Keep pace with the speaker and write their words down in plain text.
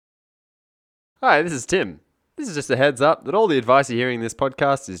Hi, this is Tim. This is just a heads up that all the advice you're hearing in this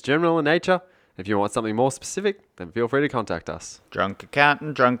podcast is general in nature. If you want something more specific, then feel free to contact us. Drunk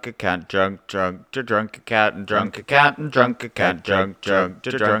accountant, drunk accountant, drunk accountant, drunk accountant, drunk accountant,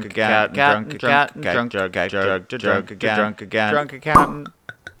 drunk accountant, drunk accountant.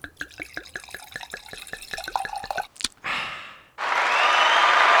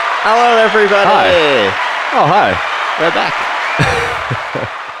 Hello, everybody. Hi. Oh, hi. We're back.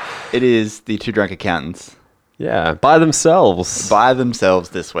 It is the two drunk accountants Yeah, by themselves. by themselves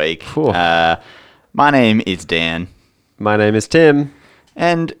this week. Phew. My name is Dan. My name is Tim.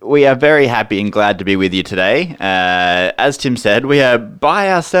 And we are very happy and glad to be with you today. As Tim said, we are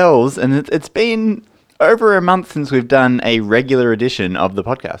by ourselves, and it's been over a month since we've done a regular edition of the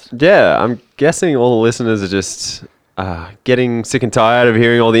podcast. Yeah, I'm guessing all the listeners are just getting sick and tired of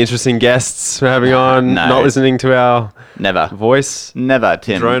hearing all the interesting guests we're having on, No. not listening to our Never. voice Never,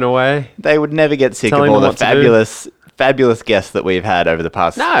 Tim. drone away. They would never get sick Telling of all them the what to do. fabulous guests that we've had over the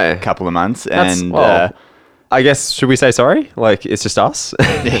past No. couple of months. That's, And well, I guess, should we say sorry? Like, it's just us?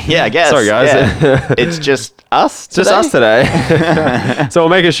 yeah, I guess. Sorry, guys. Yeah. It's just us It's just us today. So we'll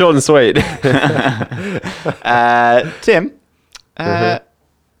make it short and sweet. Tim, Mhm.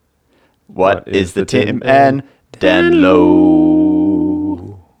 what is the Tim and Dan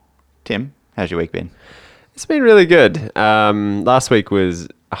Low? Tim, how's your week been? It's been really good. Last week was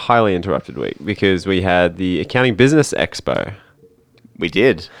a highly interrupted week because we had the Accounting Business Expo. We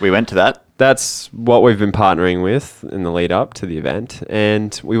did. We went to that. That's what we've been partnering with in the lead up to the event.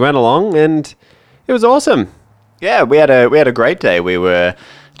 And we went along and it was awesome. Yeah, we had a great day. We were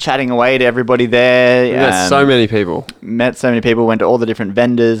chatting away to everybody there. We met so many people. Met so many people, went to all the different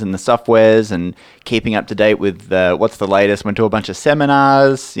vendors and the softwares and keeping up to date with what's the latest. Went to a bunch of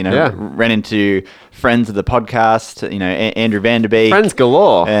seminars, Yeah. ran into friends of the podcast, Andrew Vanderbeek. Friends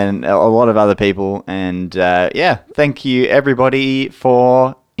galore. And a lot of other people. And thank you everybody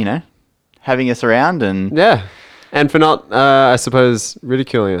for, having us around. And Yeah. And for not, I suppose,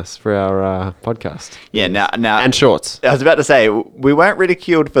 ridiculing us for our podcast. yeah, now And shorts. I was about to say, we weren't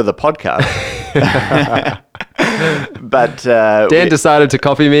ridiculed for the podcast. But Dan decided to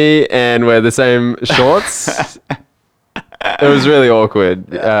copy me and wear the same shorts. It was really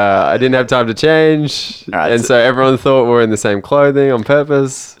awkward. I didn't have time to change. All right, and so everyone thought we were in the same clothing on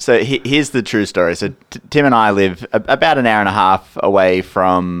purpose. So here's the true story. So Tim and I live about an hour and a half away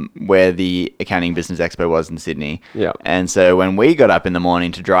from where the Accounting Business Expo was in Sydney. Yeah. And so when we got up in the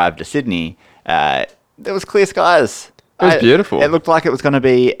morning to drive to Sydney, there was clear skies. It was beautiful. It looked like it was going to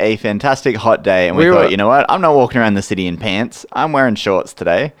be a fantastic hot day. And we We thought, were- you know what? I'm not walking around the city in pants. I'm wearing shorts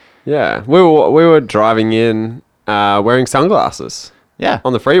today. Yeah. We were driving in wearing sunglasses Yeah.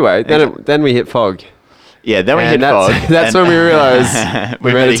 on the freeway. Then we hit fog. Yeah, then we And hit fog. that's when we realized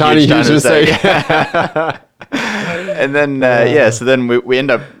we made a tiny, huge mistake. And then, so then we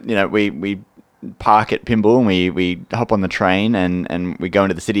end up, we park at Pymble and we hop on the train and we go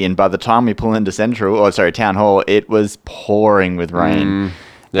into the city. And by the time we pull into Town Hall, it was pouring with rain.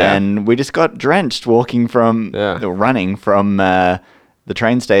 yeah. And we just got drenched running from the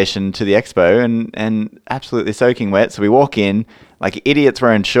train station to the expo and absolutely soaking wet. So we walk in like idiots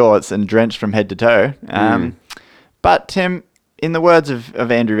wearing shorts and drenched from head to toe. But Tim, in the words of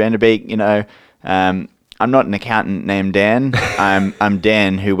Andrew Vanderbeek, I'm not an accountant named Dan. I'm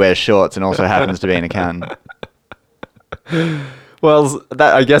Dan who wears shorts and also happens to be an accountant. Well,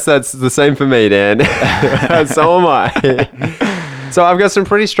 I guess that's the same for me, Dan. So am I. So I've got some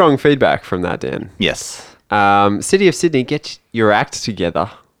pretty strong feedback from that, Dan. Yes. City of Sydney, get your act together.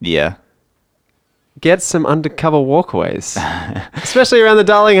 Yeah. Get some undercover walkways, especially around the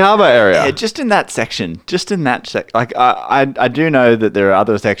Darling Harbour area. Yeah, just in that section. Like, I do know that there are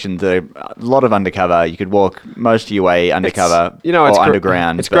other sections that are a lot of undercover. You could walk most of your way undercover or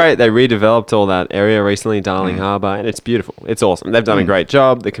underground. It's great. They redeveloped all that area recently, Darling Harbour, and it's beautiful. It's awesome. They've done a great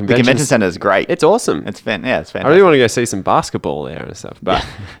job. The The convention centre is great. It's awesome. It's fantastic. I really want to go see some basketball there and stuff. But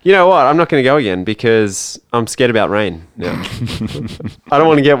you know what? I'm not going to go again because I'm scared about rain. Yeah. I don't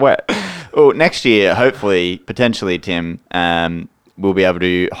want to get wet. Well, next year, hopefully, potentially, Tim, we'll be able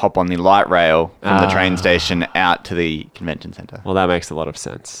to hop on the light rail from the train station out to the convention centre. Well, that makes a lot of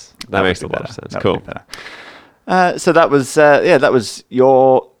sense. That makes a lot of sense. Cool. So that was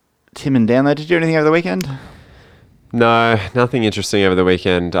your Tim and Dan. Did you do anything over the weekend? No, nothing interesting over the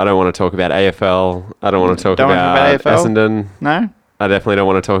weekend. I don't want to talk about AFL. I don't want to talk Don't wanna about talk about AFL? Essendon. No? I definitely don't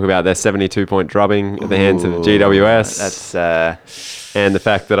want to talk about their 72-point drubbing at the hands of the GWS. That's and the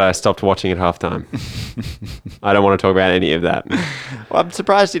fact that I stopped watching at halftime. I don't want to talk about any of that. Well, I'm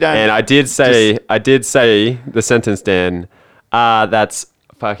surprised you don't. And I did say the sentence, Dan. That's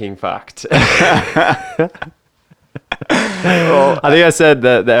fucking fucked. Well, I think I said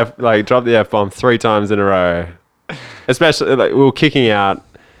that dropped the F-bomb 3 times in a row. Especially, like, we were kicking out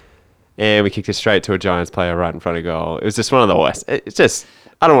and we kicked it straight to a Giants player right in front of goal. It was just one of the worst. It's just,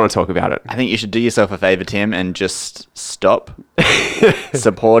 I don't want to talk about it. I think you should do yourself a favour, Tim, and just stop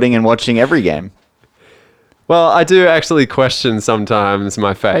supporting and watching every game. Well, I do actually question sometimes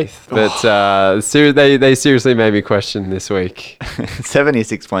my faith, but they seriously made me question this week.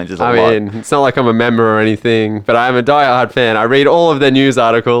 76 points is a lot. I mean, it's not like I'm a member or anything, but I am a diehard fan. I read all of their news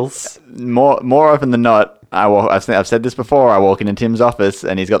articles. More often than not, I've said this before, I walk into Tim's office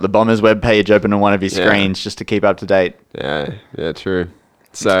and he's got the Bombers webpage open on one of his screens just to keep up to date. Yeah, true.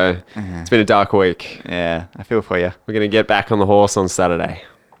 So, it's been a dark week. Yeah, I feel for you. We're going to get back on the horse on Saturday.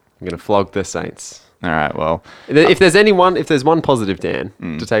 I'm going to flog the Saints. All right, well. If there's one positive, Dan,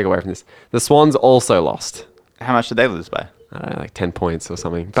 to take away from this, the Swans also lost. How much did they lose by? I don't know, like 10 points or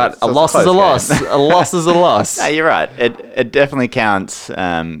something. But a loss is a loss. A loss is a loss. No, you're right. It definitely counts,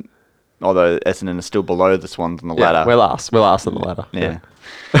 although Essendon is still below the Swans on the ladder. We're last on the ladder. Yeah.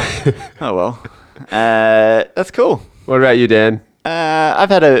 Oh, well. That's cool. What about you, Dan? I've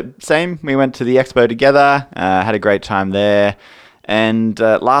had same. We went to the Expo together, had a great time there. And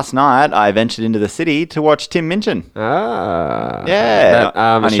last night, I ventured into the city to watch Tim Minchin. Ah. Yeah. That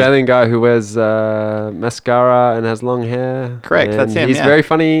Australian guy who wears mascara and has long hair. Correct, that's him, He's a very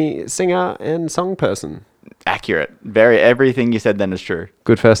funny singer and song person. Accurate. Everything you said then is true.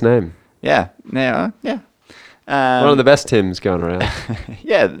 Good first name. Yeah. One of the best Tims going around.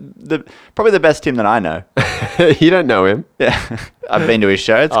 Yeah, probably the best Tim that I know. You don't know him. Yeah, I've been to his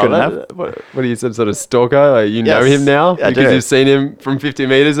show. It's good enough. What are you, some sort of stalker? Like know him now I because you've seen him from 50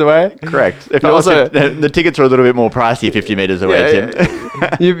 meters away. Correct. If also the tickets are a little bit more pricey 50 meters away, Tim.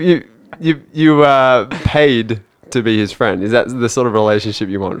 You paid to be his friend. Is that the sort of relationship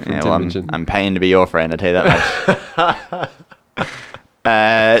you want from Tim Minchin? I'm paying to be your friend. I tell you that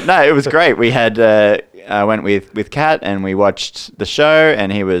much. No, it was great. We had I went with Kat and we watched the show,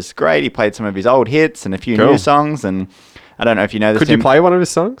 and he was great. He played some of his old hits and a few new songs, and I don't know if you know this. Could you play one of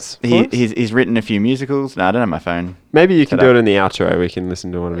his songs? He's written a few musicals. No, I don't have my phone. Maybe you can do it in the outro. We can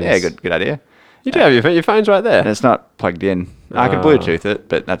listen to one of his. Yeah, good idea. You do have your phone's right there. And it's not plugged in. I could Bluetooth it,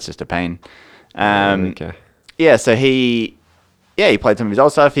 but that's just a pain. Okay. Yeah, so he played some of his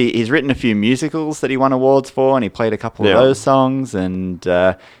old stuff. He's written a few musicals that he won awards for, and he played a couple of those songs, and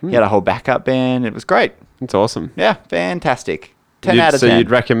he had a whole backup band. It was great. It's awesome. Yeah, fantastic. 10 out of 10. So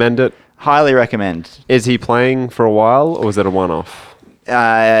you'd recommend it? Highly recommend. Is he playing for a while, or was it a one-off?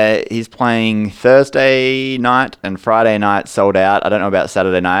 He's playing Thursday night and Friday night sold out. I don't know about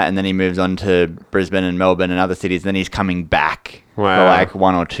Saturday night, and then he moves on to Brisbane and Melbourne and other cities. Then he's coming back for like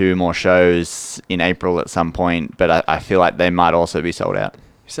 1 or 2 more shows in April at some point, but I feel like they might also be sold out.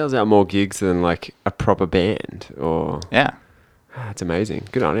 He sells out more gigs than like a proper band, or it's amazing.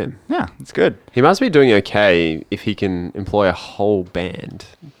 Good on him. Yeah, it's good. He must be doing okay if he can employ a whole band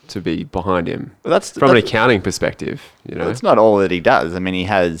to be behind him. Well, that's from an accounting perspective, you know. Well, it's not all that he does. I mean,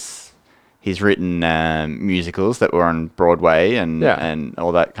 he's written musicals that were on Broadway and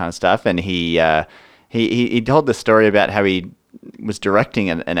all that kind of stuff. And he told the story about how he was directing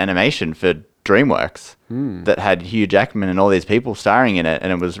an animation for DreamWorks that had Hugh Jackman and all these people starring in it,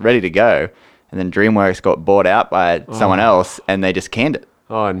 and it was ready to go. And then DreamWorks got bought out by someone else, and they just canned it.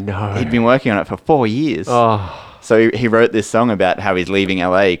 Oh, no. He'd been working on it for 4 years. Oh. So he wrote this song about how he's leaving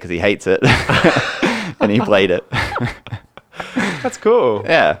LA because he hates it, and he played it. That's cool.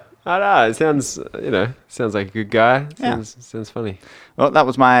 Yeah. I know. It sounds like a good guy. Sounds funny. Well, that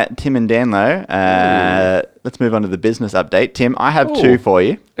was my Tim and Danlo. Let's move on to the business update. Tim, I have 2 for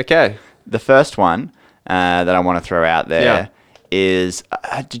you. Okay. The first one that I want to throw out there is,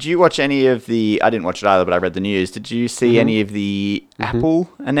 did you watch any of the, I didn't watch it either, but I read the news. Did you see any of the Apple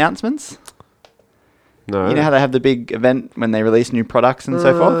announcements? No. You know how they have the big event when they release new products and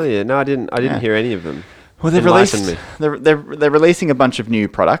so forth? Yeah. No, I didn't hear any of them. Well, they're releasing a bunch of new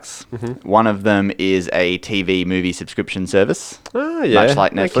products. One of them is a TV movie subscription service. Oh, yeah. Much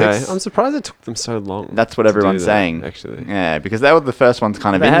like Netflix. Okay. I'm surprised it took them so long. That's what everyone's saying. Actually. Yeah, because they were the first ones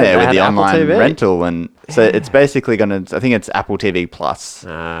kind of in there with the online rental. And so it's basically going to, I think it's Apple TV Plus.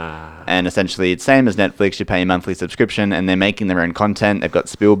 And essentially it's same as Netflix. You pay a monthly subscription and they're making their own content. They've got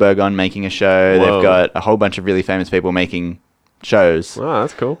Spielberg on making a show. Whoa. They've got a whole bunch of really famous people making shows. Wow,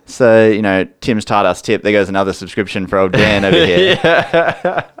 that's cool. So, Tim's Tardas tip. There goes another subscription for old Dan over here.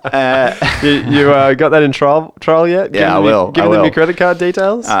 You got that in trial yet? Yeah, I will. Giving them your credit card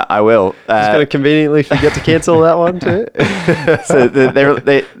details? I will. Just going to conveniently forget to cancel that one too. So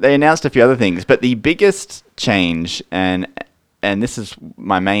they announced a few other things, but the biggest change, and and this is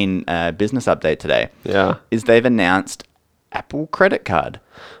my main business update today. Yeah. Is they've announced Apple Credit Card.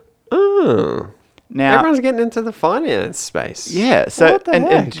 Oh. Now, Everyone's getting into the finance space. yeah. So, What the and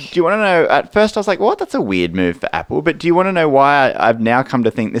heck? do you want to know? At first, I was like, "What? That's a weird move for Apple." But do you want to know why I've now come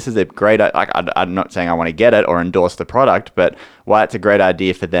to think this is a great? Like, I'm not saying I want to get it or endorse the product, but why it's a great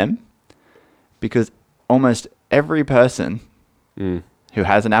idea for them? Because almost every person who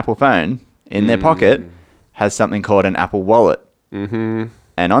has an Apple phone in their pocket has something called an Apple Wallet, and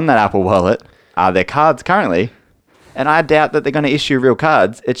on that Apple Wallet are their cards currently. And I doubt that they're going to issue real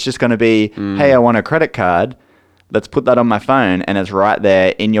cards. It's just going to be, hey, I want a credit card. Let's put that on my phone, and it's right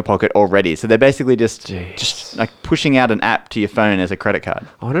there in your pocket already. So they're basically just like pushing out an app to your phone as a credit card.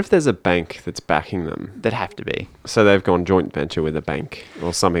 I wonder if there's a bank that's backing them. That'd have to be. So they've gone joint venture with a bank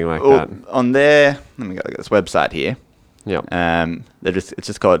or something like Well, that. on their, let me go look at this website here. Yeah. It's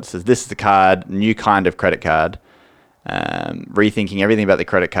just called, it says, this is the card, new kind of credit card. Rethinking everything about the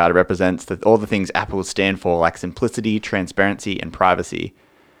credit card represents all the things Apple stand for, like simplicity, transparency, and privacy.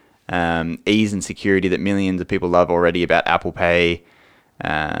 Ease and security that millions of people love already about Apple Pay.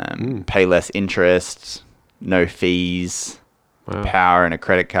 Pay less interest, no fees, power in a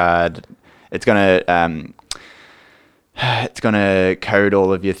credit card. It's gonna code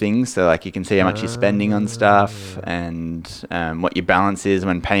all of your things, so like you can see how much you're spending on stuff and what your balance is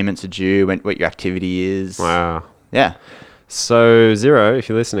when payments are due, what your activity is. Wow. Yeah. So, Zero, if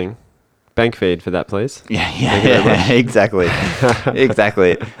you're listening, bank feed for that, please. Yeah, exactly.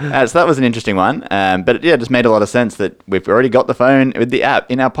 Exactly. So that was an interesting one. But yeah, it just made a lot of sense that we've already got the phone with the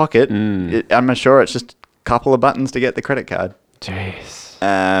app in our pocket. I'm sure it's just a couple of buttons to get the credit card. Jeez.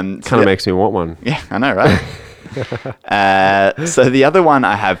 Kind Kind of makes me want one. Yeah, I know, right? So the other one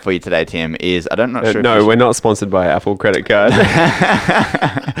I have for you today, Tim, is not sure. No, we're not sponsored by Apple Credit Card.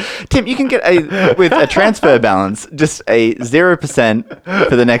 Tim, you can get with a transfer balance just a 0%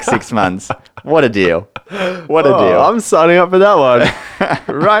 for the next 6 months. What a deal! What a deal! I'm signing up for that one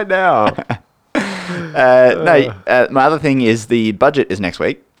right now. My other thing is the budget is next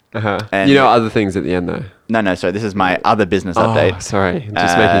week. And you know other things at the end though. No. Sorry, this is my other business update. Sorry,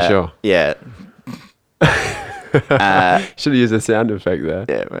 just making sure. Yeah. Should have used a sound effect there.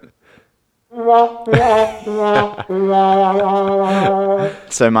 Yeah.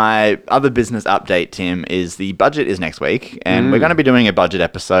 So my other business update, Tim, is the budget is next week, and we're going to be doing a budget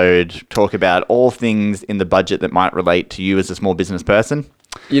episode, talk about all things in the budget that might relate to you as a small business person.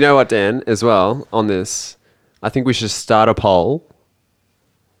 You know what, Dan, as well, on this, I think we should start a poll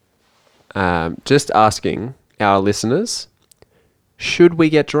just asking our listeners, should we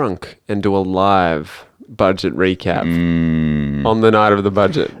get drunk and do a live budget recap on the night of the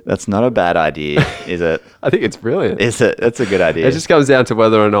budget? That's not a bad idea, is it? I think it's brilliant. Is it? That's a good idea. It just comes down to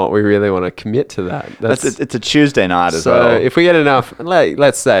whether or not we really want to commit to that. It's a Tuesday night as well. So if we get enough,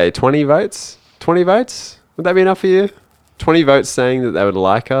 let's say 20 votes, would that be enough for you? 20 votes saying that they would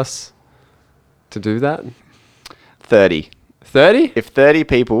like us to do that? 30. 30? If 30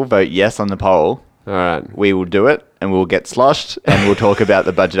 people vote yes on the poll, all right, we will do it, and we'll get sloshed, and we'll talk about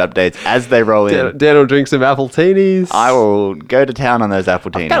the budget updates as they roll in. Dan will drink some Appletinis. I will go to town on those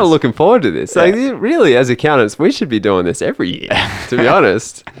Appletinis. I'm kind of looking forward to this. Yeah. Like, really, as accountants, we should be doing this every year, to be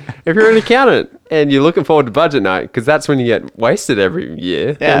honest. If you're an accountant and you're looking forward to budget night, because that's when you get wasted every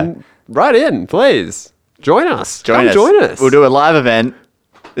year, then write in, please. Join us. Join us. We'll do a live event.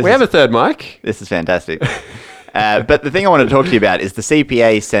 We have a third mic. This is fantastic. But the thing I want to talk to you about is the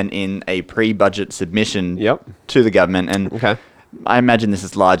CPA sent in a pre-budget submission to the government, and I imagine this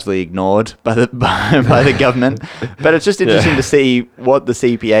is largely ignored by the government. But it's just interesting to see what the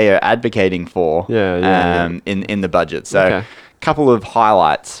CPA are advocating for in the budget. So a couple of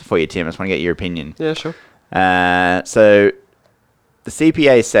highlights for you, Tim. I just want to get your opinion. Yeah, sure. So the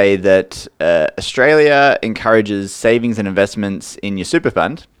CPA say that Australia encourages savings and investments in your super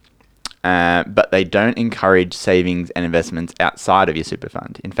fund. But they don't encourage savings and investments outside of your super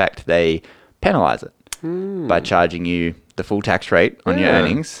fund. In fact, they penalise it by charging you the full tax rate on your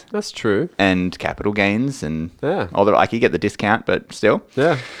earnings. That's true. And capital gains and although like you get the discount, but still.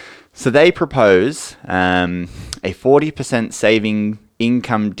 Yeah. So they propose a 40% saving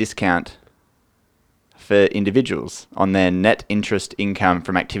income discount for individuals on their net interest income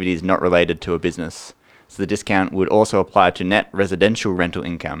from activities not related to a business. So the discount would also apply to net residential rental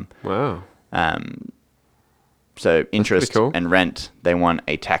income. Wow. So interest and rent, they want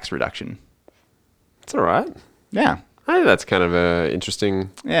a tax reduction. That's all right. Yeah. I think that's kind of an interesting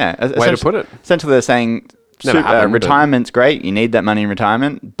way to put it. Essentially, they're saying retirement's great. You need that money in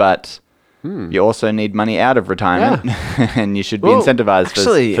retirement, but you also need money out of retirement, and you should be incentivized.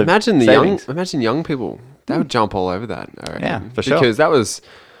 Actually, for imagine savings. Imagine young people. They would jump all over that. I reckon. Yeah, for sure. Because that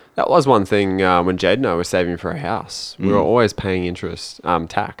was one thing when Jade and I were saving for a house. We were always paying interest,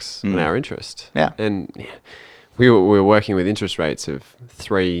 tax on our interest. Yeah. And we were working with interest rates of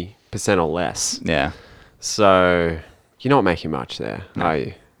 3% or less. Yeah. So you're not making much there, are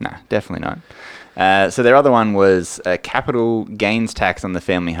you? No, definitely not. So their other one was a capital gains tax on the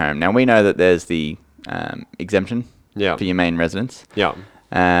family home. Now, we know that there's the exemption for your main residence. Yeah.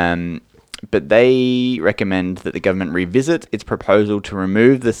 But they recommend that the government revisit its proposal to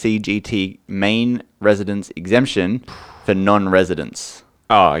remove the CGT main residence exemption for non-residents.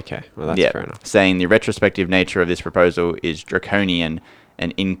 Oh, okay. Well, that's fair enough. Saying the retrospective nature of this proposal is draconian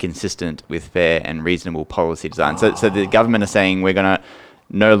and inconsistent with fair and reasonable policy design. So the government is saying we're going to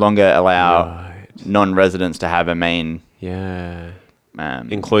no longer allow non-residents to have a main... Yeah.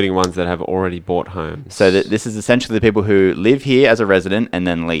 Including ones that have already bought homes. So this is essentially the people who live here as a resident and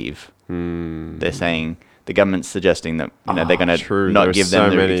then leave. They're saying... The government's suggesting that they're going to not give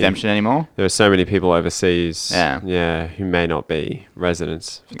them the exemption anymore. There are so many people overseas, who may not be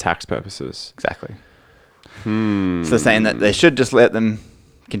residents for tax purposes. Exactly. So they're saying that they should just let them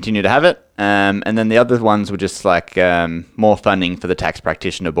continue to have it, and then the other ones were just like more funding for the tax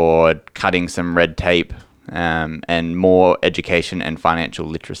practitioner board, cutting some red tape, and more education and financial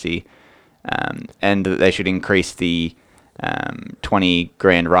literacy, and that they should increase the 20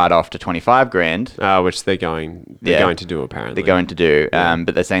 grand write-off to 25 grand, which they're going to do apparently. They're going to do,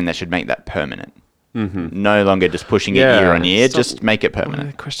 but they're saying they should make that permanent. No longer just pushing it year on year, just make it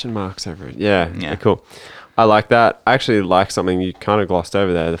permanent. Question marks over it. Yeah, cool. I like that. I actually like something you kind of glossed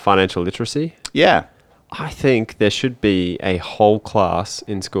over there, the financial literacy. Yeah. I think there should be a whole class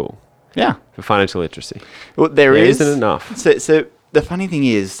in school. Yeah. For financial literacy. Well, there isn't enough. So the funny thing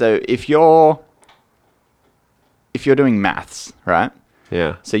is, if you're doing maths, right?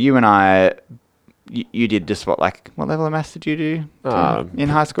 Yeah. So you and I, you did just what level of maths did you do in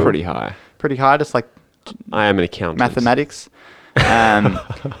high school? Pretty high. Pretty high, just like... I am an accountant. Mathematics.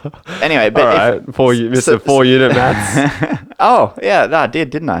 Anyway, but... All right, 4-unit maths. Oh, yeah, I did,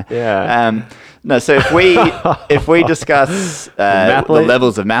 didn't I? Yeah. No, so if we discuss the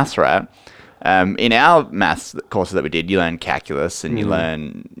levels of maths, right? In our maths courses that we did, you learn calculus and you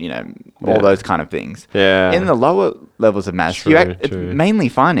learn, all those kind of things. Yeah. In the lower levels of maths, it's mainly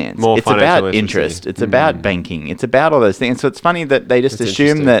finance. It's about literacy. Interest. It's about banking. It's about all those things. So it's funny that they just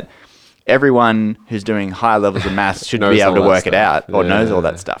assume that everyone who's doing higher levels of maths should be able to work it out or knows all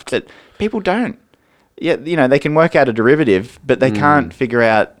that stuff. But people don't. Yeah, they can work out a derivative, but they can't figure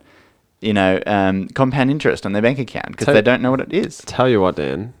out, compound interest on their bank account because they don't know what it is. Tell you what,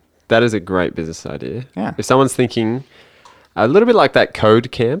 Dan. That is a great business idea. Yeah. If someone's thinking a little bit like that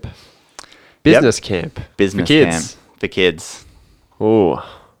code camp, business camp, business for kids. Camp for kids. Oh,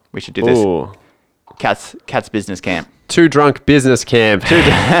 we should do this. Cat's business camp. Too drunk business camp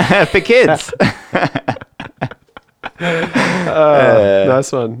for kids.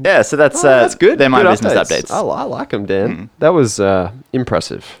 Nice one. Yeah, so that's good. They're my business updates. I like them, Dan. That was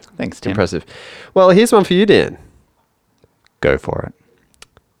impressive. Thanks, Tim. Impressive. Well, here's one for you, Dan. Go for it.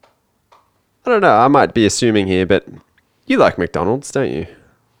 I don't know. I might be assuming here, but you like McDonald's, don't you?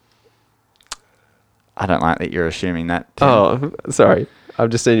 I don't like that you're assuming that, Tim. Oh, sorry.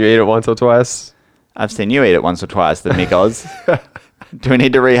 I've just seen you eat it once or twice. I've seen you eat it once or twice, the Mick Oz. Do we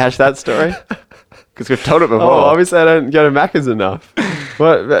need to rehash that story? Because we've told it before. Oh, obviously I don't go to Macca's enough.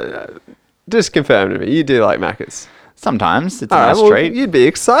 Just confirm to me. You do like Macca's. Sometimes. It's a nice treat. You'd be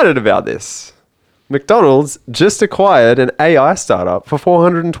excited about this. McDonald's just acquired an AI startup for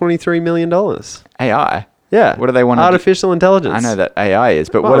 $423 million. AI? Yeah. What do they want to do? Artificial intelligence. I know that AI is,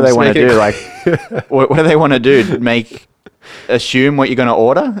 but what do they want to do? Like, what do they want to do? Assume what you're going to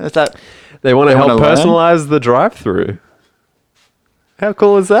order? Is that... They want to help personalize the drive-through. How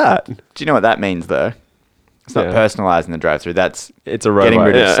cool is that? Do you know what that means, though? It's not personalizing the drive-through. It's a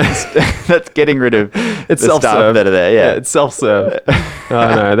robot. That's getting rid of the stuff that are there. Yeah, it's self-serve.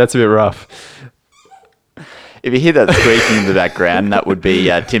 Oh, no, that's a bit rough. If you hear that squeaking in the background, that would be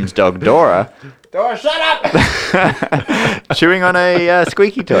Tim's dog, Dora. Dora, shut up! Chewing on a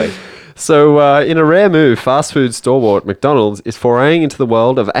squeaky toy. So, in a rare move, fast food stalwart McDonald's is foraying into the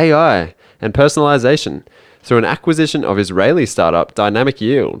world of AI and personalization through an acquisition of Israeli startup Dynamic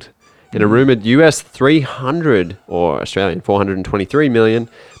Yield in a rumored US 300 or Australian $423 million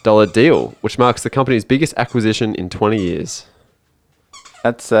deal, which marks the company's biggest acquisition in 20 years.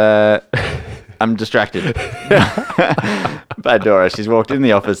 That's, I'm distracted by Dora. She's walked in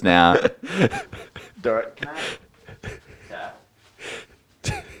the office now. Dora, can I?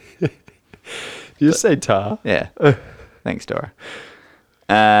 Did you say tar? Yeah. Thanks, Dora.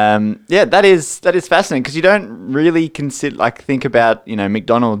 That is fascinating because you don't really think about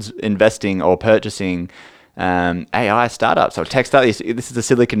McDonald's investing or purchasing AI startups or tech startups. This is a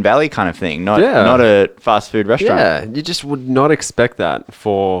Silicon Valley kind of thing, not a fast food restaurant. Yeah, you just would not expect that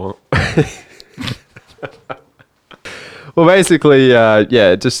for. Well, basically,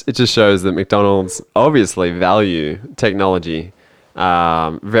 it just shows that McDonald's obviously value technology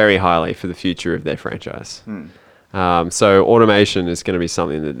very highly for the future of their franchise. So automation is going to be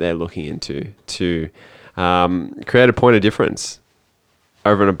something that they're looking into to create a point of difference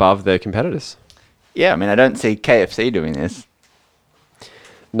over and above their competitors. Yeah, I mean, I don't see KFC doing this.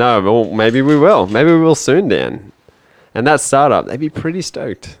 No, well, maybe we will. Maybe we will soon, Dan. And that startup, they'd be pretty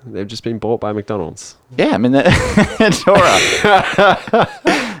stoked. They've just been bought by McDonald's. Yeah, I mean, it's all right. All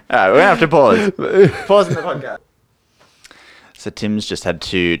right, we're going to have to pause. Pause in the podcast. So Tim's just had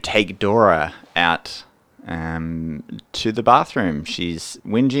to take Dora out to the bathroom. She's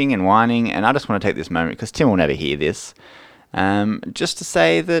whinging and whining, and I just want to take this moment, because Tim will never hear this, just to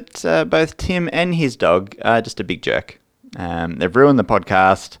say that both Tim and his dog are just a big jerk. They've ruined the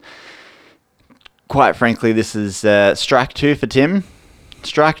podcast. Quite frankly, this is strike 2 for Tim.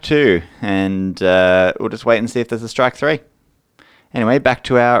 Strike 2. And we'll just wait and see if there's a strike 3. Anyway, back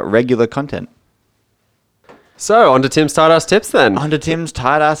to our regular content. So, on to Tim's tight ass tips then. On to Tim's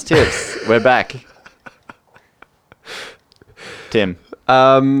tight ass tips. We're back. Tim.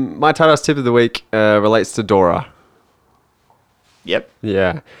 My tight ass tip of the week relates to Dora. Yep.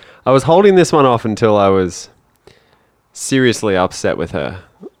 Yeah. I was holding this one off until I was seriously upset with her.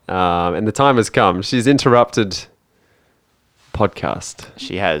 And the time has come. She's interrupted podcast.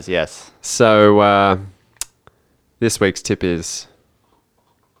 She has, yes. So this week's tip is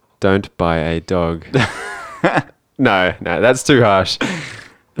don't buy a dog. No, that's too harsh.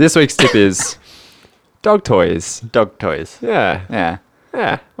 This week's tip is dog toys. Dog toys. Yeah. Yeah.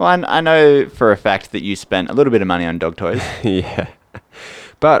 Yeah. Well, I know for a fact that you spent a little bit of money on dog toys. Yeah.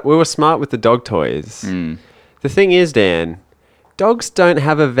 But we were smart with the dog toys. The thing is, Dan, dogs don't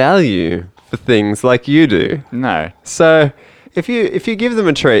have a value for things like you do. No. So if you give them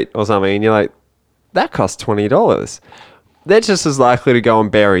a treat or something and you're like, that costs $20, they're just as likely to go and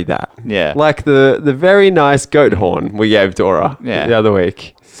bury that. Yeah. Like the very nice goat horn we gave Dora the other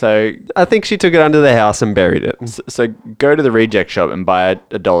week. So I think she took it under the house and buried it. So go to the reject shop and buy a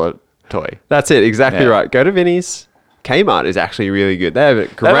 $1 toy. That's it. Exactly right. Go to Vinnie's. Kmart is actually really good. They have a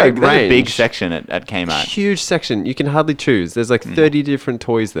great range. They have a big section at Kmart. Huge section. You can hardly choose. There's like 30 different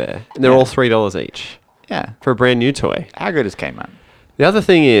toys there. And they're all $3 each. Yeah. For a brand new toy. How good is Kmart? The other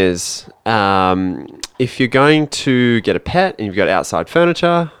thing is, if you're going to get a pet and you've got outside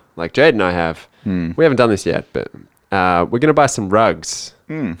furniture, like Jade and I have, we haven't done this yet, but we're going to buy some rugs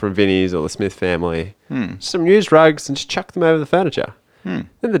from Vinnie's or the Smith family. Some used rugs and just chuck them over the furniture. Then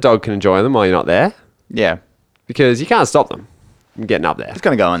the dog can enjoy them while you're not there. Yeah. Because you can't stop them from getting up there. It's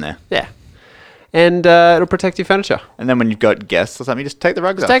going to go in there. Yeah. And it'll protect your furniture. And then when you've got guests or something, just take the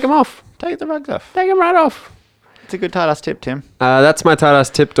rugs off. Take them off. Take the rugs off. Take them right off. It's a good tight-ass tip, Tim. That's my tight-ass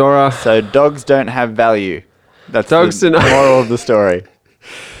tip, Dora. So dogs don't have value. That's dogs the moral of the story.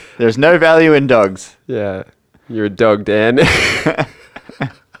 There's no value in dogs. Yeah. You're a dog, Dan. All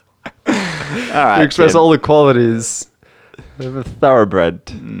right, you express Tim. all the qualities of a thoroughbred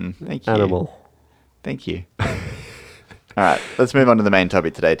Thank you. animal. Thank you. All right, let's move on to the main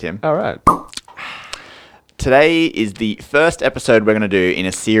topic today, Tim. All right. Today is the first episode we're going to do in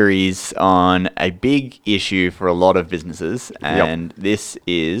a series on a big issue for a lot of businesses, and this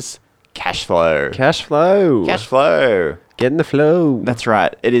is cash flow. Cash flow. Cash flow. Get in the flow. That's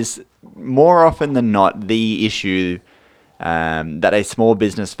right. It is more often than not the issue that a small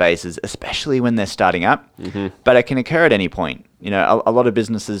business faces, especially when they're starting up, but it can occur at any point. You know, a lot of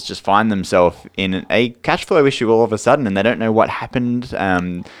businesses just find themselves in a cash flow issue all of a sudden, and they don't know what happened.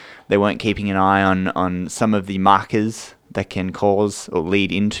 They weren't keeping an eye on some of the markers that can cause or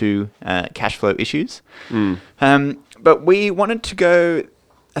lead into cash flow issues. But we wanted to go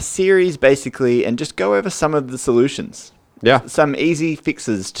a series basically and just go over some of the solutions. Yeah. Some easy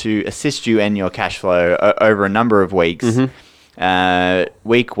fixes to assist you in your cash flow over a number of weeks.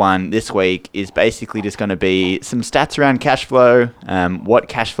 Week 1 this week is basically just going to be some stats around cash flow, what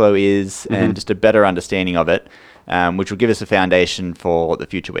cash flow is, and just a better understanding of it, which will give us a foundation for the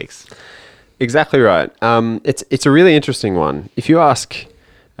future weeks. Exactly right. It's a really interesting one. If you ask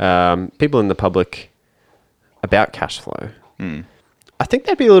people in the public about cash flow, I think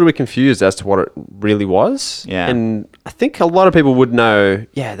they'd be a little bit confused as to what it really was. Yeah. And I think a lot of people would know,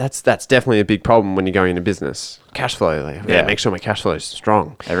 that's definitely a big problem when you're going into business. Cash flow. Like, make sure my cash flow is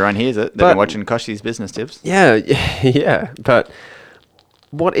strong. Everyone hears it. They've been watching Koshi's business tips. Yeah. But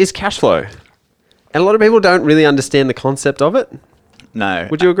what is cash flow? And a lot of people don't really understand the concept of it. No.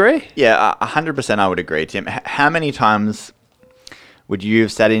 Would you agree? Yeah, 100% I would agree, Tim. How many times would you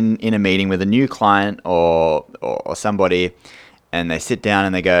have sat in a meeting with a new client or somebody, and they sit down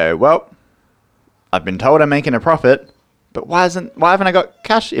and they go, well, I've been told I'm making a profit, but why haven't I got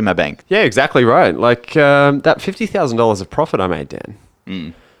cash in my bank? Yeah, exactly right. Like that $50,000 of profit I made,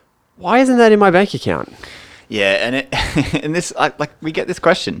 Dan. Why isn't that in my bank account? Yeah, and this like we get this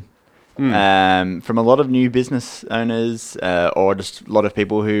question from a lot of new business owners or just a lot of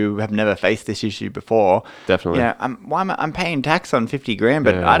people who have never faced this issue before. Definitely. Yeah, I'm paying tax on 50 grand,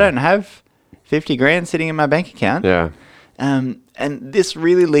 but I don't have 50 grand sitting in my bank account. Yeah. And this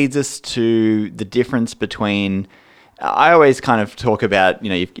really leads us to the difference between. I always kind of talk about,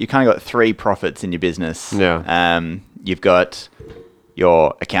 you've kind of got three profits in your business. Yeah. You've got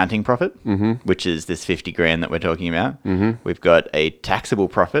your accounting profit, which is this 50 grand that we're talking about. We've got a taxable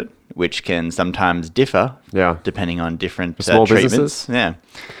profit, which can sometimes differ depending on different small treatments. Businesses. Yeah.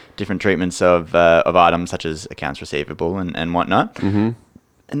 Different treatments of items such as accounts receivable and whatnot. And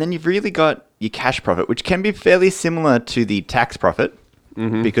then you've really got your cash profit, which can be fairly similar to the tax profit.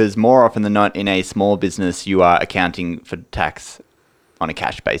 Because more often than not, in a small business, you are accounting for tax on a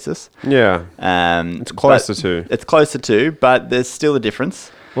cash basis. Yeah. It's closer to. It's closer to, but there's still a difference.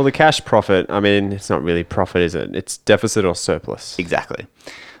 Well, the cash profit, I mean, it's not really profit, is it? It's deficit or surplus. Exactly.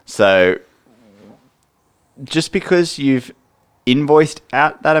 So just because you've invoiced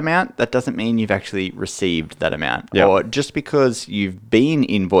out that amount, that doesn't mean you've actually received that amount. Yep. Or just because you've been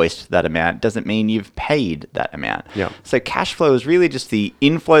invoiced that amount doesn't mean you've paid that amount. Yep. So cash flow is really just the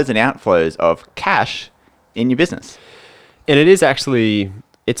inflows and outflows of cash in your business. And it is actually,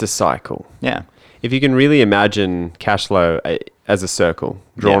 it's a cycle. Yeah. If you can really imagine cash flow as a circle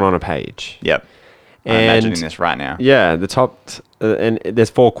drawn on a page. Yep. I'm imagining this right now. Yeah, the top, and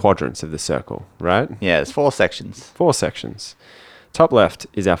there's 4 quadrants of the circle, right? Yeah, there's 4 sections. 4 sections. Top left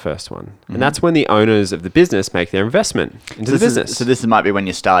is our first one. And that's when the owners of the business make their investment into the business. So this might be when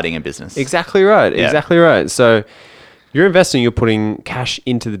you're starting a business. Exactly right. Yeah. Exactly right. So you're investing, you're putting cash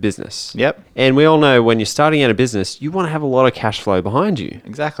into the business. Yep. And we all know when you're starting out a business, you want to have a lot of cash flow behind you.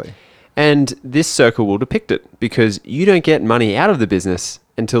 Exactly. And this circle will depict it because you don't get money out of the business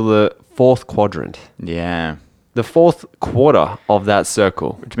until the 4th quadrant. Yeah. The 4th quarter of that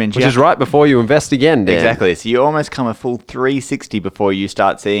circle. Which is right before you invest again, Dan. Exactly. So you almost come a full 360 before you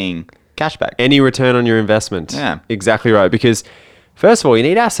start seeing cash back. Any return on your investment. Yeah. Exactly right. Because first of all, you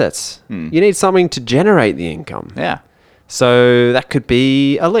need assets. You need something to generate the income. Yeah. So that could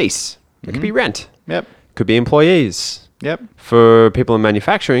be a lease. It could be rent. Yep. Could be employees. Yep. For people in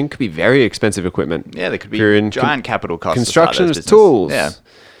manufacturing, could be very expensive equipment. Yeah, there could be If you're in giant capital costs. construction to start those tools. businesses. Yeah.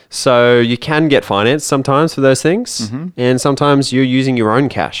 So you can get finance sometimes for those things, and sometimes you're using your own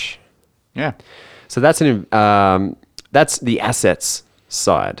cash. Yeah. So that's that's the assets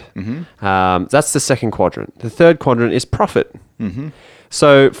side. That's the 2nd quadrant. The 3rd quadrant is profit.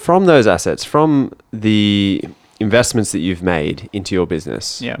 So from those assets, from the investments that you've made into your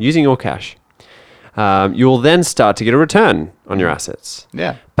business, using your cash, you will then start to get a return on your assets.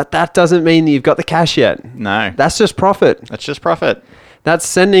 Yeah. But that doesn't mean that you've got the cash yet. No. That's just profit. That's just profit. That's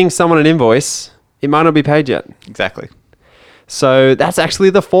sending someone an invoice. It might not be paid yet. Exactly. So that's actually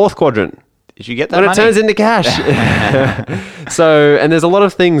the 4th quadrant. Did you get that When money? it turns into cash. So, and there's a lot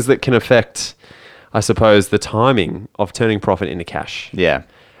of things that can affect, I suppose, the timing of turning profit into cash. Yeah.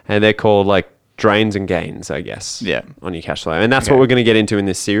 And they're called like drains and gains, I guess. Yeah. On your cash flow. And that's what we're going to get into in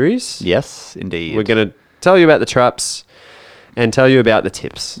this series. Yes, indeed. We're going to tell you about the traps and tell you about the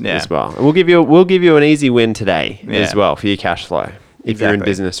tips as well. And we'll give you an easy win today as well for your cash flow if you're in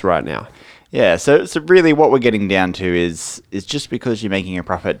business right now. Yeah, so really what we're getting down to is just because you're making a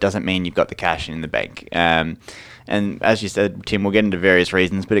profit doesn't mean you've got the cash in the bank. And as you said, Tim, we'll get into various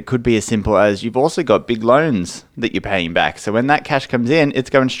reasons, but it could be as simple as you've also got big loans that you're paying back. So when that cash comes in,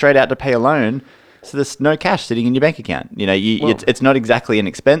 it's going straight out to pay a loan. So there's no cash sitting in your bank account. It's not exactly an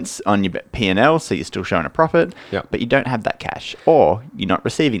expense on your P&L, so you're still showing a profit, but you don't have that cash, or you're not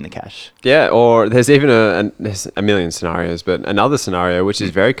receiving the cash. Yeah, or there's even there's a million scenarios, but another scenario, which is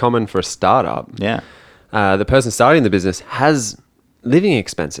very common for a startup. Yeah. The person starting the business has living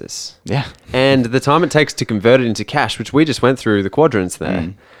expenses. Yeah. And the time it takes to convert it into cash, which we just went through the quadrants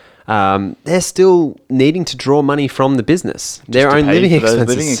there, they're still needing to draw money from the business. Their own living expenses.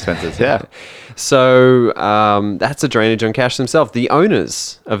 Living expenses, yeah. So that's a drainage on cash themselves, the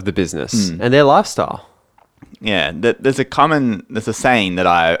owners of the business and their lifestyle. Yeah, there's a saying that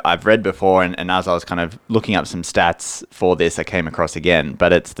I've read before, and as I was kind of looking up some stats for this, I came across again.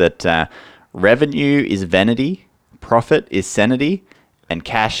 But it's that revenue is vanity, profit is sanity, and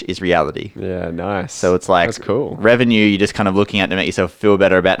cash is reality. Yeah, nice. So it's like that's cool. Revenue, you're just kind of looking at to make yourself feel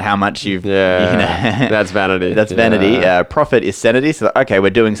better about how much you've. That's vanity. That's vanity. Profit is sanity. So okay, we're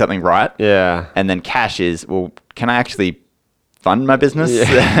doing something right. Yeah. And then cash is, well, can I actually fund my business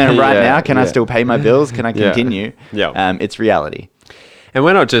now? Can I still pay my bills? Can I continue? Yeah. It's reality. And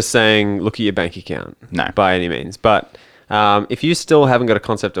we're not just saying look at your bank account. No. By any means, but. If you still haven't got a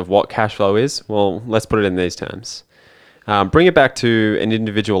concept of what cash flow is, well, let's put it in these terms. Bring it back to an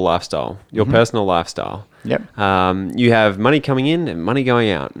individual lifestyle, your personal lifestyle. Yep. You have money coming in and money going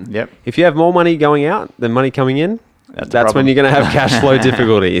out. Yep. If you have more money going out than money coming in, that's when you're going to have cash flow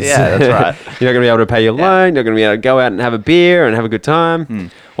difficulties. Yeah, that's right. You're not going to be able to pay your loan. You're not going to be able to go out and have a beer and have a good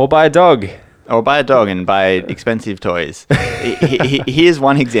time, or buy a dog. Or buy a dog and buy expensive toys. Here's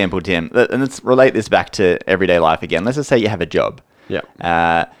one example, Tim. And let's relate this back to everyday life again. Let's just say you have a job.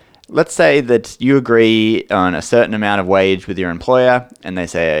 Yeah. Let's say that you agree on a certain amount of wage with your employer, and they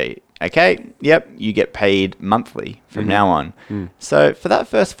say, okay, yep, you get paid monthly from now on. So for that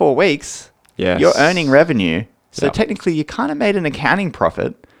first 4 weeks, you're earning revenue. So technically, you kind of made an accounting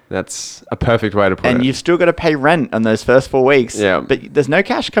profit. That's a perfect way to put it. And you've still got to pay rent on those first 4 weeks. Yeah. But there's no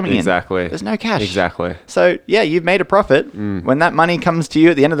cash coming in. Exactly. There's no cash. Exactly. So, yeah, you've made a profit. When that money comes to you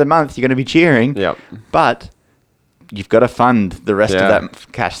at the end of the month, you're going to be cheering. Yep. But you've got to fund the rest of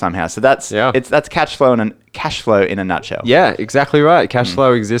that cash somehow. So that's cash flow in a nutshell. Yeah, exactly right. Cash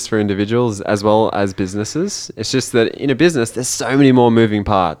flow exists for individuals as well as businesses. It's just that in a business, there's so many more moving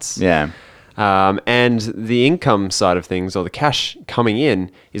parts. Yeah. And the income side of things, or the cash coming in,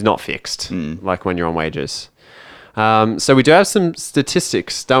 is not fixed, like when you're on wages. So we do have some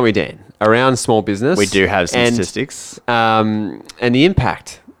statistics, don't we, Dan, around small business? We do have some statistics. And the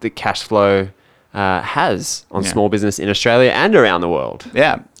impact that cash flow has on small business in Australia and around the world.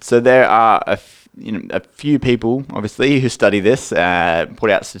 Yeah. So there are a few people, obviously, who study this, put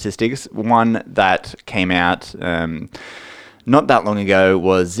out statistics. One that came out not that long ago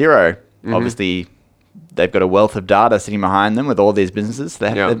was Xero. Obviously, they've got a wealth of data sitting behind them with all these businesses.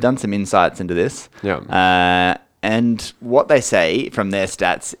 They've done some insights into this. And what they say from their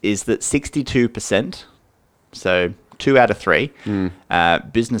stats is that 62%, so 2 out of 3,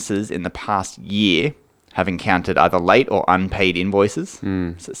 businesses in the past year have encountered either late or unpaid invoices.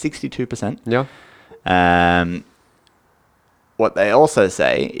 So 62%. Yeah. What they also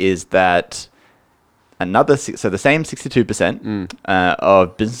say is that so the same 62%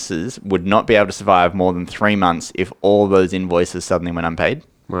 of businesses would not be able to survive more than 3 months if all those invoices suddenly went unpaid.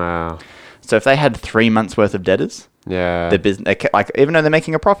 Wow. So if they had 3 months worth of debtors, their business, like even though they're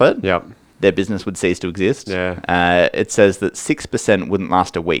making a profit, their business would cease to exist. It says that 6% wouldn't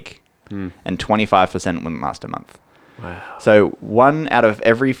last a week, and 25% wouldn't last a month. Wow. So 1 out of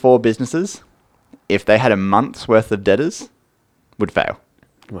every 4 businesses, if they had a month's worth of debtors, would fail.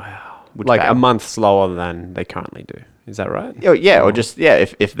 Wow. Like a month slower than they currently do. Is that right? Oh, yeah, or just,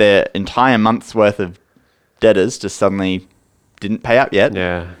 if their entire month's worth of debtors just suddenly didn't pay up yet,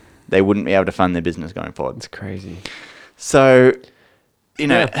 they wouldn't be able to fund their business going forward. It's crazy. So,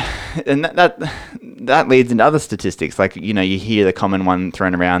 and that leads into other statistics. Like, you hear the common one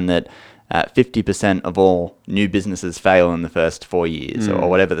thrown around that 50% of all new businesses fail in the first 4 years or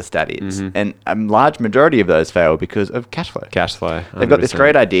whatever the stat is. And a large majority of those fail because of cash flow. Cash flow. 100%. They've got this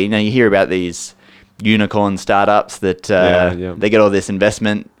great idea. You hear about these unicorn startups that they get all this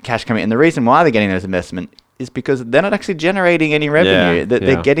investment cash coming in. And the reason why they're getting those investment is because they're not actually generating any revenue.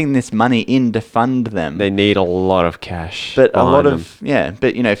 They're getting this money in to fund them. They need a lot of cash. But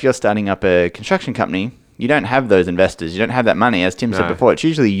if you're starting up a construction company, you don't have those investors. You don't have that money. As Tim said before, it's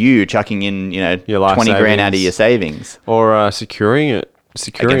usually you chucking in, your 20 grand out of your savings. Or securing it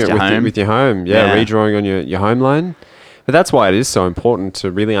with your home. Redrawing on your home loan. But that's why it is so important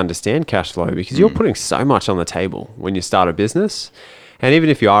to really understand cash flow, because you're putting so much on the table when you start a business. And even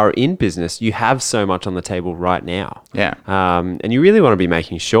if you are in business, you have so much on the table right now. Yeah. And you really want to be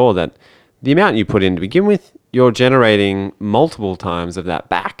making sure that the amount you put in to begin with, you're generating multiple times of that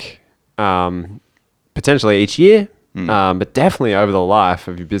back. Potentially each year, but definitely over the life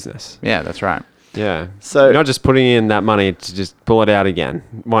of your business. Yeah, that's right. Yeah. So you're not just putting in that money to just pull it out again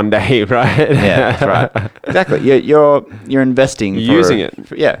one day, right? Yeah, that's right. Exactly. You're investing. You're using it.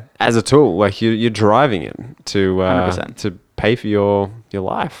 As a tool. Like you're driving it to pay for your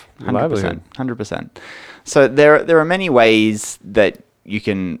life. 100%. So there are many ways that you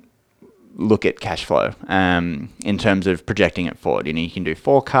can look at cash flow in terms of projecting it forward. You can do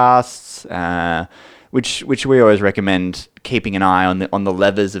forecasts, which we always recommend keeping an eye on the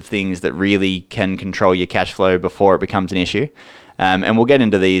levers of things that really can control your cash flow before it becomes an issue. And we'll get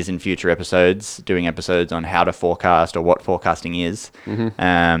into these in future episodes, doing episodes on how to forecast or what forecasting is,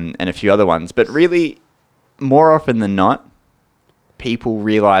 and a few other ones. But really, more often than not, people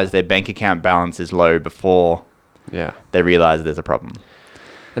realize their bank account balance is low before they realize there's a problem.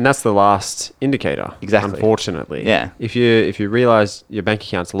 And that's the last indicator. Exactly. Unfortunately. Yeah. If you realize your bank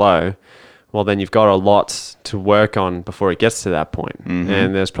account's low, well, then you've got a lot to work on before it gets to that point.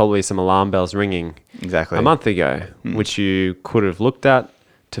 And there's probably some alarm bells ringing a month ago, which you could have looked at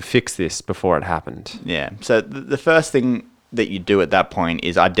to fix this before it happened. Yeah. So the first thing that you do at that point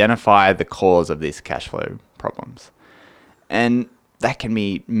is identify the cause of these cash flow problems. And that can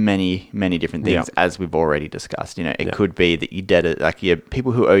be many, many different things, as we've already discussed. You know, it could be that your debtor, like your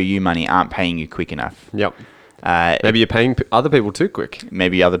people who owe you money, aren't paying you quick enough. Yep. Maybe you're paying other people too quick.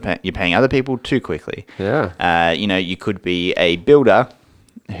 Maybe you're paying other people too quickly. Yeah. You know, you could be a builder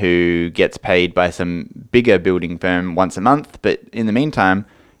who gets paid by some bigger building firm once a month, but in the meantime,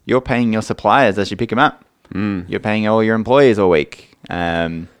 you're paying your suppliers as you pick them up. You're paying all your employees all week.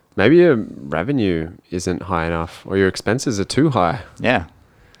 Maybe your revenue isn't high enough, or your expenses are too high. Yeah,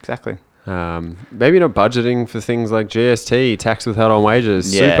 exactly. Maybe not budgeting for things like GST, tax withheld on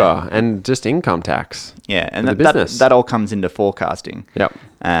wages, super, and just income tax. Yeah, and that all comes into forecasting. Yep.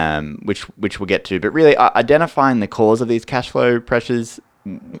 Which we'll get to. But really, identifying the cause of these cash flow pressures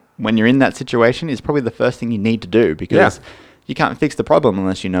when you're in that situation is probably the first thing you need to do, because you can't fix the problem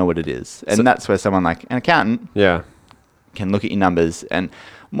unless you know what it is. And that's where someone like an accountant can look at your numbers. And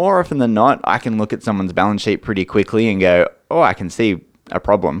more often than not, I can look at someone's balance sheet pretty quickly and go, oh, I can see a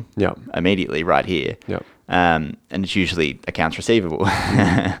problem immediately right here. And it's usually accounts receivable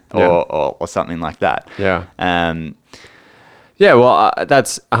or something like that. That's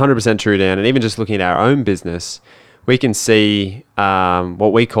 100% true, Dan. And even just looking at our own business, we can see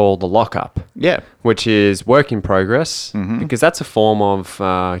what we call the lockup, which is work in progress, because that's a form of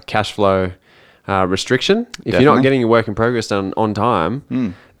cash flow restriction. If you're not getting your work in progress done on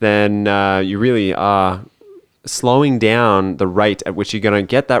time, then you really are slowing down the rate at which you're going to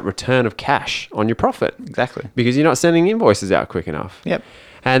get that return of cash on your profit. Exactly. Because you're not sending invoices out quick enough. Yep.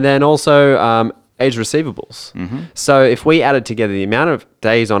 And then also age receivables. So if we added together the amount of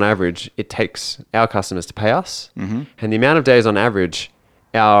days on average it takes our customers to pay us, and the amount of days on average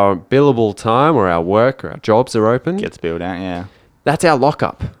our billable time or our work or our jobs are open, gets billed out, that's our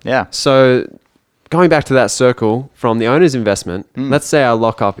lockup. Yeah. So going back to that circle from the owner's investment, let's say our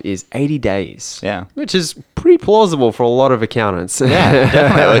lockup is 80 days. Yeah. Which is pretty plausible for a lot of accountants. Yeah,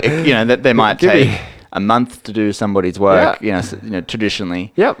 definitely. You know, that they might take a month to do somebody's work, you know,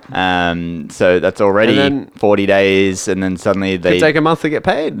 traditionally. Yep. So that's already 40 days, and then suddenly they could take a month to get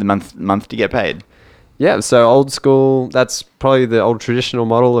paid. The month to get paid. Yeah, so old school, that's probably the old traditional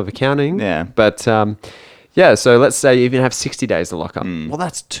model of accounting. Yeah. But so let's say you even have 60 days to lock up. Well,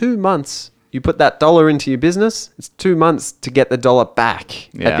 that's 2 months. You put that dollar into your business, it's 2 months to get the dollar back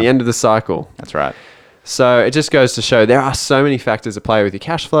at the end of the cycle. That's right. So it just goes to show there are so many factors at play with your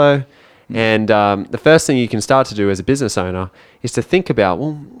cash flow. And the first thing you can start to do as a business owner is to think about,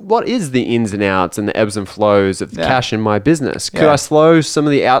 well, what is the ins and outs and the ebbs and flows of the cash in my business? Could I slow some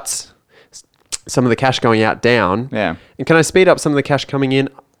of the outs, some of the cash going out down? Yeah. And can I speed up some of the cash coming in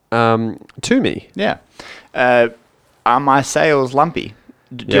to me? Yeah. Are my sales lumpy?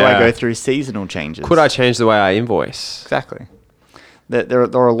 Do I go through seasonal changes? Could I change the way I invoice? Exactly. There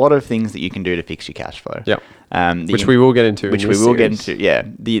are a lot of things that you can do to fix your cash flow. Yeah. Which we will get into. Yeah.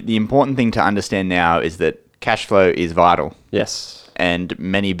 The important thing to understand now is that cash flow is vital. Yes. And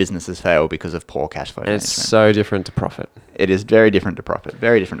many businesses fail because of poor cash flow management. It's so different to profit. It is very different to profit.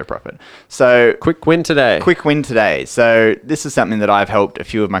 Very different to profit. So quick win today. So this is something that I've helped a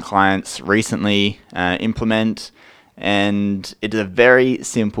few of my clients recently implement. And it's a very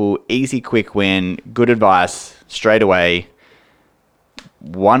simple, easy, quick win, good advice straight away.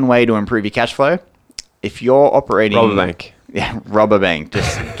 One way to improve your cash flow, if you're operating... Rob a bank. Yeah, rob a bank.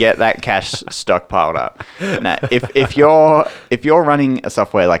 Just get that cash stockpiled up. Now, if you're running a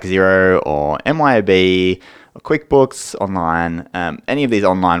software like Xero or MYOB or QuickBooks Online, any of these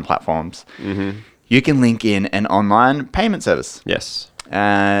online platforms, you can link in an online payment service. Yes.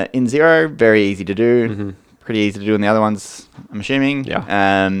 In Xero, very easy to do. Pretty easy to do in the other ones, I'm assuming.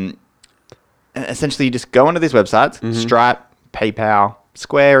 Yeah. Essentially, you just go onto these websites, Stripe, PayPal,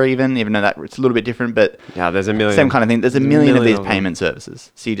 Square even though that it's a little bit different, but there's a million. Same kind of thing. There's a million of these payment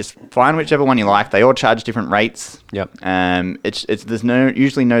services. So you just find whichever one you like. They all charge different rates. Yep. There's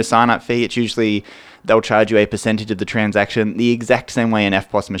usually no sign-up fee. It's usually they'll charge you a percentage of the transaction, the exact same way an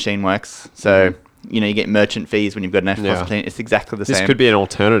FPOS machine works. So You get merchant fees when you've got an EFTPOS machine. It's exactly the same. This could be an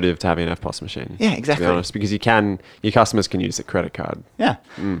alternative to having an EFTPOS machine. Yeah, exactly. To be honest, because your customers can use a credit card. Yeah.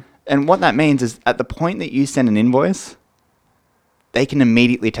 And what that means is at the point that you send an invoice, they can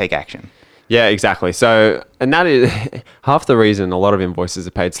immediately take action. Yeah, exactly. So, and that is half the reason a lot of invoices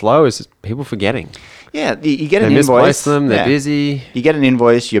are paid slow is people forgetting. Yeah, you get an They invoice. misplace them. They're busy. You get an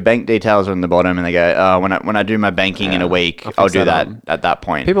invoice. Your bank details are on the bottom, and they go, "Oh, when I do my banking in a week, I'll do that at that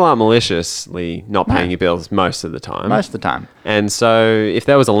point." People aren't maliciously not paying your bills most of the time. Most of the time. And so, if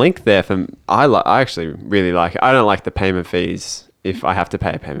there was a link there I actually really like it. I don't like the payment fees if I have to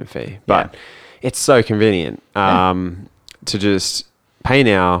pay a payment fee, but it's so convenient to just pay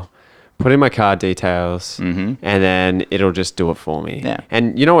now. Put in my card details, and then it'll just do it for me. Yeah.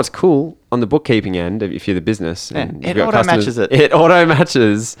 And you know what's cool on the bookkeeping end, if you're the business, and it auto matches it. It auto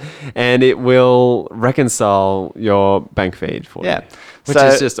matches, and it will reconcile your bank feed for you, which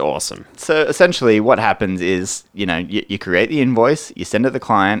is just awesome. So essentially, what happens is, you create the invoice, you send it to the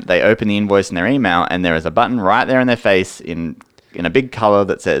client, they open the invoice in their email, and there is a button right there in their face in a big color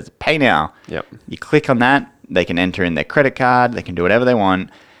that says "Pay Now." Yep. You click on that, they can enter in their credit card, they can do whatever they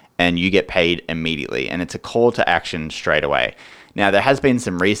want. And you get paid immediately. And it's a call to action straight away. Now, there has been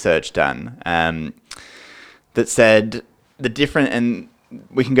some research done that said and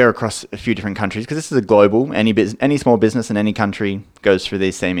we can go across a few different countries because this is a global, any small business in any country goes through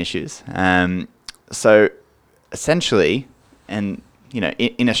these same issues. So essentially, and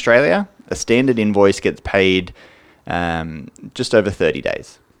in Australia, a standard invoice gets paid just over 30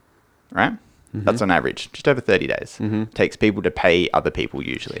 days, right? That's on average, just over 30 days. Takes people to pay other people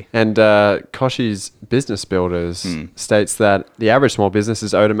usually. And Koshi's Business Builders states that the average small business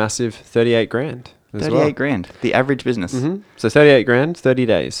is owed a massive 38 grand. 38 grand, the average business. So 38 grand, 30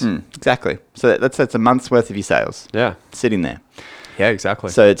 days. Exactly. So that's a month's worth of your sales. Yeah. Sitting there. Yeah, exactly.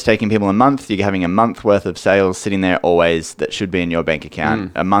 So it's taking people a month. You're having a month worth of sales sitting there always that should be in your bank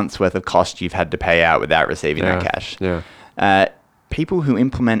account. A month's worth of cost you've had to pay out without receiving that cash. Yeah. People who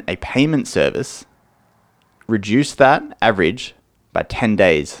implement a payment service reduce that average by 10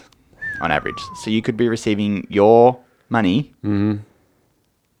 days on average. So you could be receiving your money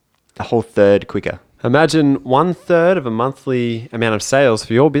a whole third quicker. Imagine 1/3 of a monthly amount of sales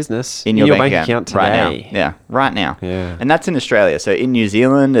for your business in your bank account today. Right now. Yeah, right now. Yeah. And that's in Australia. So in New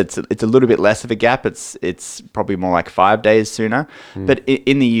Zealand, it's a little bit less of a gap. It's probably more like 5 days sooner. But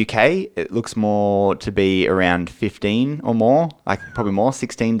in the UK, it looks more to be around 15 or more, like probably more,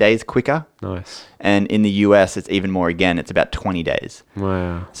 16 days quicker. Nice. And in the US, it's even more again. It's about 20 days.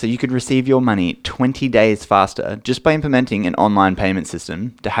 Wow. So you could receive your money 20 days faster just by implementing an online payment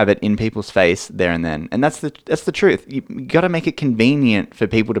system to have it in people's face there and then. And that's the truth. You got to make it convenient for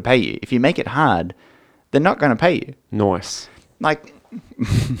people to pay you. If you make it hard, they're not going to pay you. Nice. Like,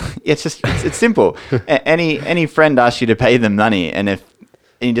 it's simple. Any friend asks you to pay them money, and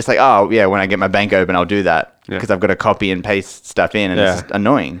you're just like, oh yeah, when I get my bank open, I'll do that because I've got to copy and paste stuff in, and it's just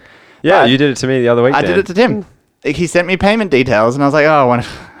annoying. Yeah, you did it to me the other week. I did it to Tim. He sent me payment details, and I was like, oh,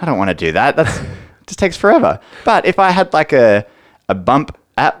 I don't want to do that. It just takes forever. But if I had like a bump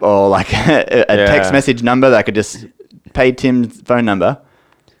app or like a text message number that I could just pay Tim's phone number,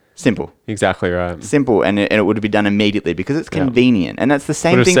 simple. Exactly right. Simple, and it would be done immediately because it's convenient. And that's the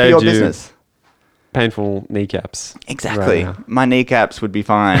same thing for your business. Painful kneecaps. Exactly. Right, my kneecaps would be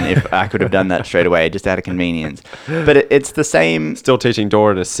fine if I could have done that straight away, just out of convenience. But it's the same. Still teaching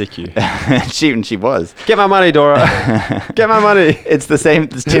Dora to sick you. she was. Get my money, Dora. Get my money. It's the same.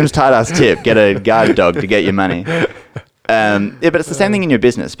 It's Tim's tight ass tip. Get a guard dog to get your money. But it's the same thing in your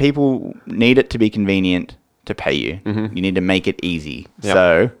business. People need it to be convenient to pay you. You need to make it easy. Yep.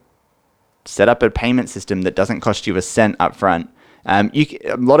 So set up a payment system that doesn't cost you a cent up front. A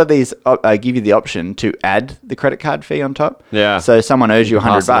lot of these give you the option to add the credit card fee on top. Yeah. So someone owes you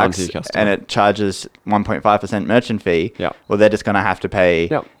 $100 $100 and it charges 1.5% merchant fee. Yeah. Well, they're just going to have to pay,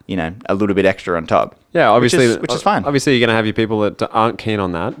 a little bit extra on top. Yeah, obviously, which is fine. Obviously, you're going to have your people that aren't keen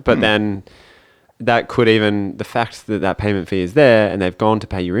on that, but then that could even the fact that payment fee is there and they've gone to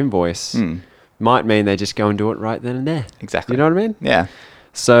pay your invoice might mean they just go and do it right then and there. Exactly. You know what I mean? Yeah.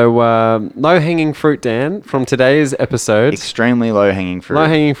 So, low-hanging fruit, Dan, from today's episode. Extremely low-hanging fruit.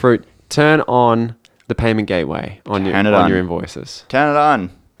 Low-hanging fruit. Turn on the payment gateway on your invoices. Turn it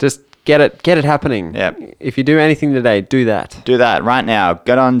on. Just get it happening. Yep. If you do anything today, do that. Do that right now.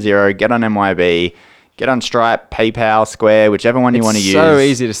 Get on Xero, get on MYB, get on Stripe, PayPal, Square, whichever one you want to use. It's so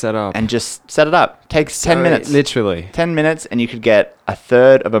easy to set up. And just set it up. Takes 10 minutes. Literally. 10 minutes and you could get a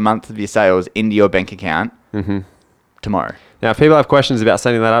third of a month of your sales into your bank account tomorrow. Now, if people have questions about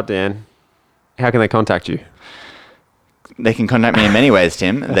setting that up, Dan, how can they contact you? They can contact me in many ways,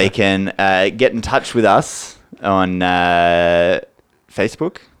 Tim. They can get in touch with us on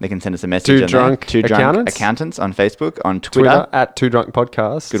Facebook. They can send us a message. Two Drunk Accountants on Facebook, on Twitter at Two Drunk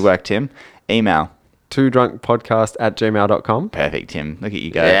Podcast. Good work, Tim. Email. twodrunkpodcast@gmail.com. Perfect, Tim. Look at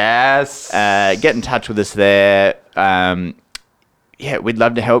you go. Yes. Get in touch with us there. We'd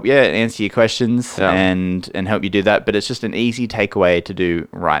love to help you and answer your questions and help you do that. But it's just an easy takeaway to do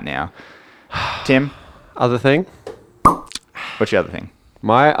right now. Tim? Other thing? What's your other thing?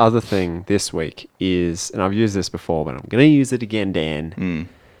 My other thing this week is, and I've used this before, but I'm going to use it again, Dan.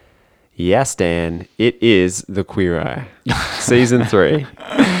 Yes, Dan, it is The Queer Eye, season 3.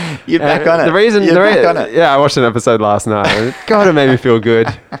 You're back on it. Back on it. Yeah, I watched an episode last night. God, it made me feel good.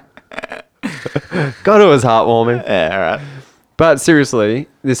 God, it was heartwarming. Yeah, all right. But seriously,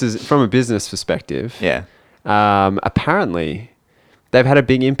 this is from a business perspective. Yeah. Apparently, they've had a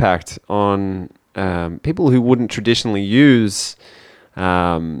big impact on people who wouldn't traditionally use.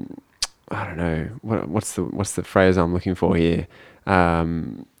 I don't know what's the phrase I'm looking for here.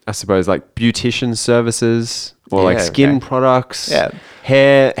 I suppose like beautician services or like skin products,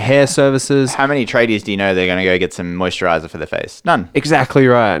 hair services. How many tradies do you know they're going to go get some moisturizer for their face? None. Exactly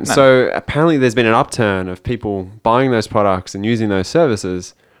right. None. So apparently there's been an upturn of people buying those products and using those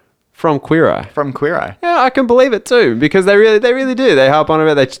services from Queer Eye. From Queer Eye. Yeah, I can believe it too because they really do. They harp on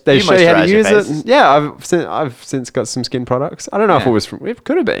about it. They show you how to use it. Yeah, I've since got some skin products. I don't know if it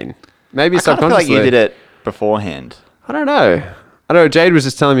could have been. Maybe subconsciously. I feel like you did it beforehand. I don't know. Jade was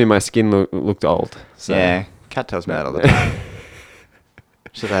just telling me my skin looked old. So. Yeah, Kat tells me that all the time.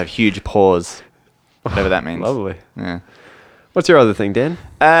 Should have huge pores, whatever that means. Lovely. Yeah. What's your other thing, Dan?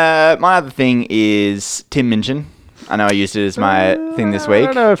 My other thing is Tim Minchin. I know I used it as my thing this week. I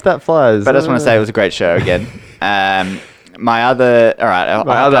don't know if that flies. But I just want to say it was a great show again. My other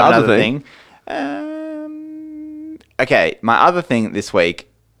thing. Okay, my other thing this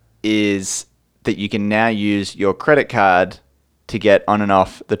week is that you can now use your credit card to get on and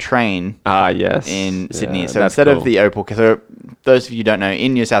off the train in Sydney. So instead of the Opal, so those of you who don't know,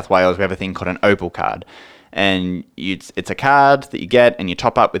 in New South Wales, we have a thing called an Opal card. And it's a card that you get and you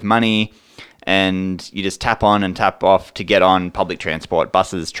top up with money and you just tap on and tap off to get on public transport,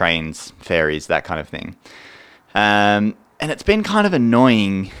 buses, trains, ferries, that kind of thing. And it's been kind of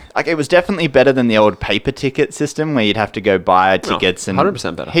annoying. Like, it was definitely better than the old paper ticket system where you'd have to go buy tickets.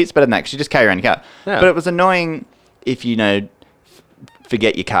 100% better. Heaps better than that because you just carry around your card. Yeah. But it was annoying if,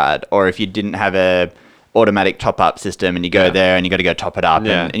 forget your card or if you didn't have a automatic top-up system and you go there and you got to go top it up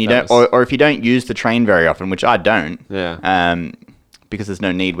and you don't or if you don't use the train very often, which I don't, because there's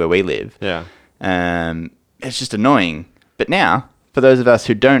no need where we live. It's just annoying. But now, for those of us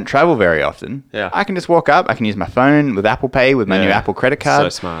who don't travel very often, I can just walk up, I can use my phone with Apple Pay with my new Apple credit card. So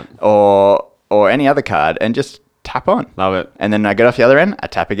smart. Or any other card and just tap on. Love it. And then I get off the other end, I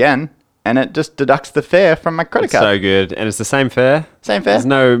tap again, and it just deducts the fare from my credit card. So good. And it's the same fare? Same fare. There's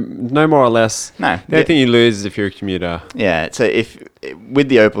no more or less. No. The only thing you lose is if you're a commuter. Yeah. So with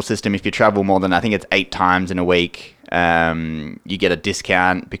the Opal system, if you travel more than, I think it's 8 times in a week, you get a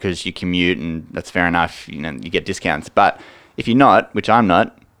discount because you commute, and that's fair enough. You get discounts. But if you're not, which I'm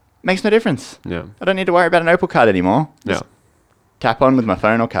not, it makes no difference. Yeah. I don't need to worry about an Opal card anymore. Just tap on with my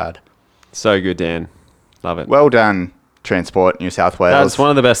phone or card. So good, Dan. Love it. Well done, Transport New South Wales. That's one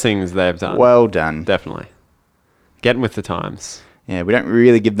of the best things they've done. Well done. Definitely. Getting with the times. Yeah, we don't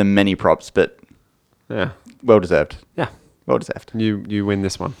really give them many props, but well deserved. Yeah. Well deserved. You win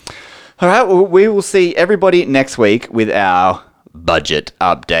this one. All right, well, we will see everybody next week with our budget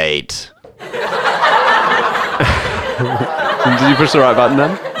update. Did you push the right button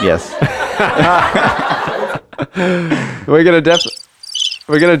then? Yes. We're gonna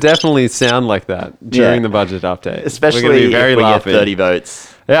definitely sound like that during the budget update. Especially we're gonna be very if we laughy. get 30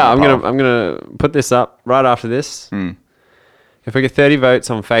 votes. Yeah, I'm gonna put this up right after this. If we get 30 votes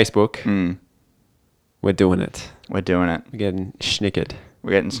on Facebook, we're doing it. We're doing it. We're getting snickered.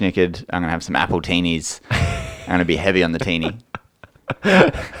 We're getting snickered. I'm gonna have some apple teenies. I'm gonna be heavy on the teeny.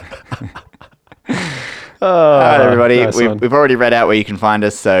 All right, everybody. Nice we've already read out where you can find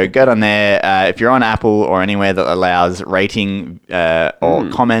us, so go down there. If you're on Apple or anywhere that allows rating or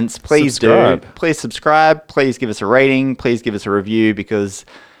comments, please subscribe. Please subscribe. Please give us a rating. Please give us a review because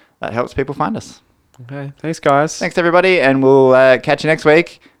that helps people find us. Okay. Thanks, guys. Thanks, everybody, and we'll catch you next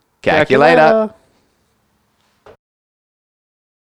week. Catch you later.